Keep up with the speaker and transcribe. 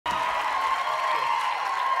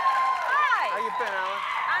in, Ellen.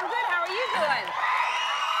 I'm good. How are you doing?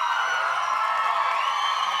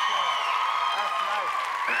 That's nice.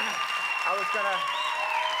 I was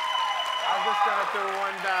just gonna do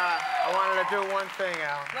one. I wanted to do one thing,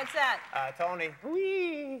 Ellen. What's that? Tony.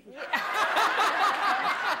 Whee!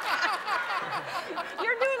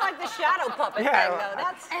 You're doing like the shadow puppet Yeah, thing, though.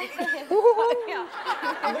 That's. Yeah.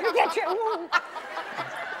 I'm gonna get you.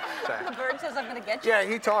 The bird says, "I'm gonna get you." Yeah,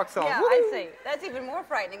 he talks all. Yeah, I see. That's even more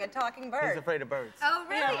frightening. A talking bird. He's afraid of birds. Oh,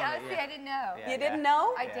 really? Yeah. Oh, see, I didn't know. Yeah. You didn't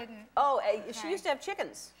know? I didn't. Oh, she used to have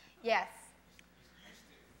chickens. Yes.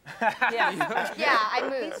 Yeah. Yeah, I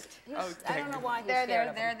moved. I don't know why he's They're scared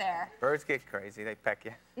of them. there. Birds get crazy. They peck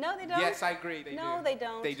you. No, they don't. Yes, I agree. They do. No, they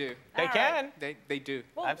don't. They do. They All can. right. They do.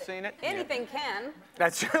 Well, I've seen it. Anything can.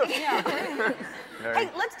 That's true. Yeah. Very- Hey,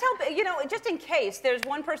 let's tell, just in case there's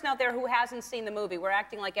one person out there who hasn't seen the movie. We're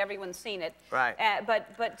acting like everyone's seen it. Right. But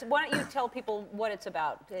why don't you tell people what it's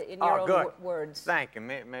about in your own words? Thank you.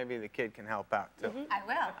 Maybe the kid can help out, too. I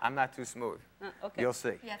will. I'm not too smooth. Okay. You'll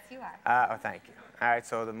see. Yes, you are. Oh, thank you. All right,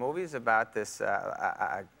 so the movie is about this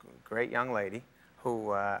great young lady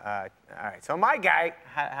who, all right, so my guy,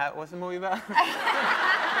 what's the movie about?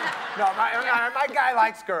 No, my guy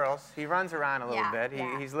likes girls. He runs around a little bit.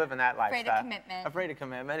 He's living that lifestyle. Afraid of commitment. Afraid of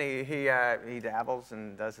commitment. He dabbles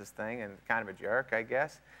and does his thing and kind of a jerk, I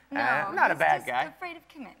guess. No, not a he's bad just guy. afraid of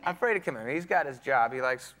commitment. Afraid of commitment. He's got his job. He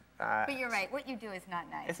likes... But you're right. What you do is not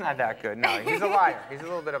nice. It's not that good. No, he's a liar. He's a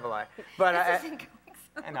little bit of a liar. But This isn't going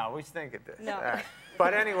so. I know, we stink at this. No.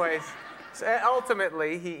 But anyways, so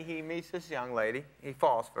ultimately, he meets this young lady. He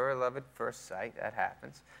falls for her, love at first sight. That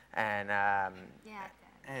happens. And,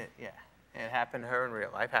 it happened to her in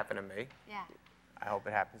real life. Happened to me. Yeah. I hope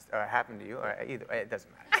it happens, or happened to you, or either way, it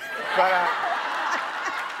doesn't matter. But,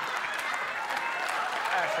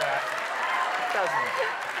 that's right. It doesn't matter.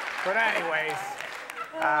 But anyways,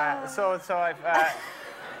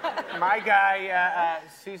 my guy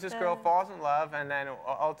sees this girl, falls in love, and then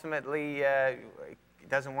ultimately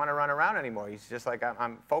doesn't want to run around anymore. He's just like,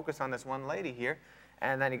 I'm focused on this one lady here.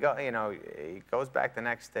 And then he goes back the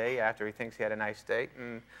next day after he thinks he had a nice date,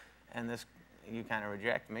 and you kind of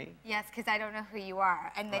reject me. Yes, because I don't know who you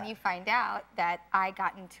are. And then you find out that I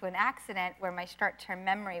got into an accident where my short-term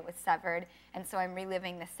memory was severed, and so I'm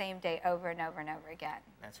reliving the same day over and over and over again.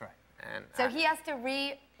 That's right. And So he has to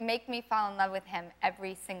make me fall in love with him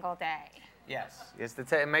every single day. Yes. He has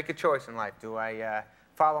to make a choice in life. Do I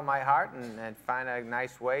follow my heart and find a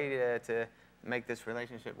nice way to make this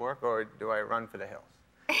relationship work, or do I run for the hills?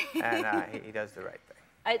 And he does the right thing.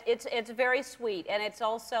 It's very sweet, and it's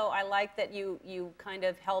also, I like that you kind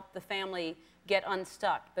of help the family get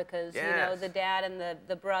unstuck, because the dad and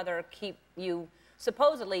the brother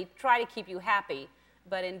supposedly try to keep you happy,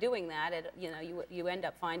 but in doing that, you end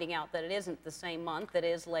up finding out that it isn't the same month, it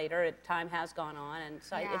is later, time has gone on, and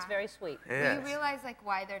so it's very sweet. Yes. You realize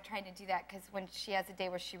why they're trying to do that, because when she has a day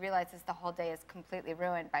where she realizes the whole day is completely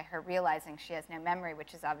ruined by her realizing she has no memory,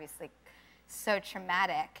 which is obviously so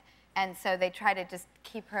traumatic, and so they try to just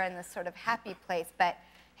keep her in this sort of happy place, but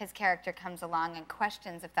his character comes along and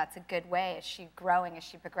questions if that's a good way. Is she growing? Is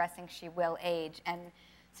she progressing? She will age, and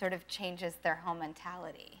sort of changes their whole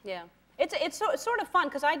mentality. Yeah. It's sort of fun,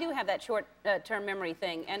 because I do have that short-term memory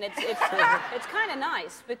thing, and it's kind of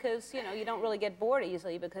nice, because you don't really get bored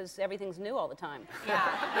easily, because everything's new all the time.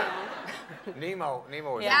 Yeah. Nemo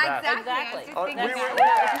was Yeah, the best. Exactly. I was just thinking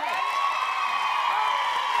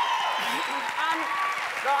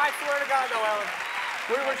No, I swear to God, no, Ellen.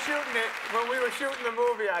 We were shooting it, when we were shooting the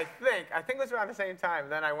movie, I think it was around the same time.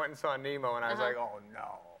 Then I went and saw Nemo, and I was like, oh,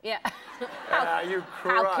 no. Yeah. You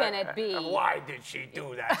cried. How can it be? Why did she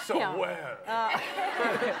do that so well?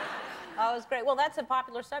 Oh, it was great. Well, that's a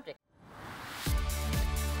popular subject.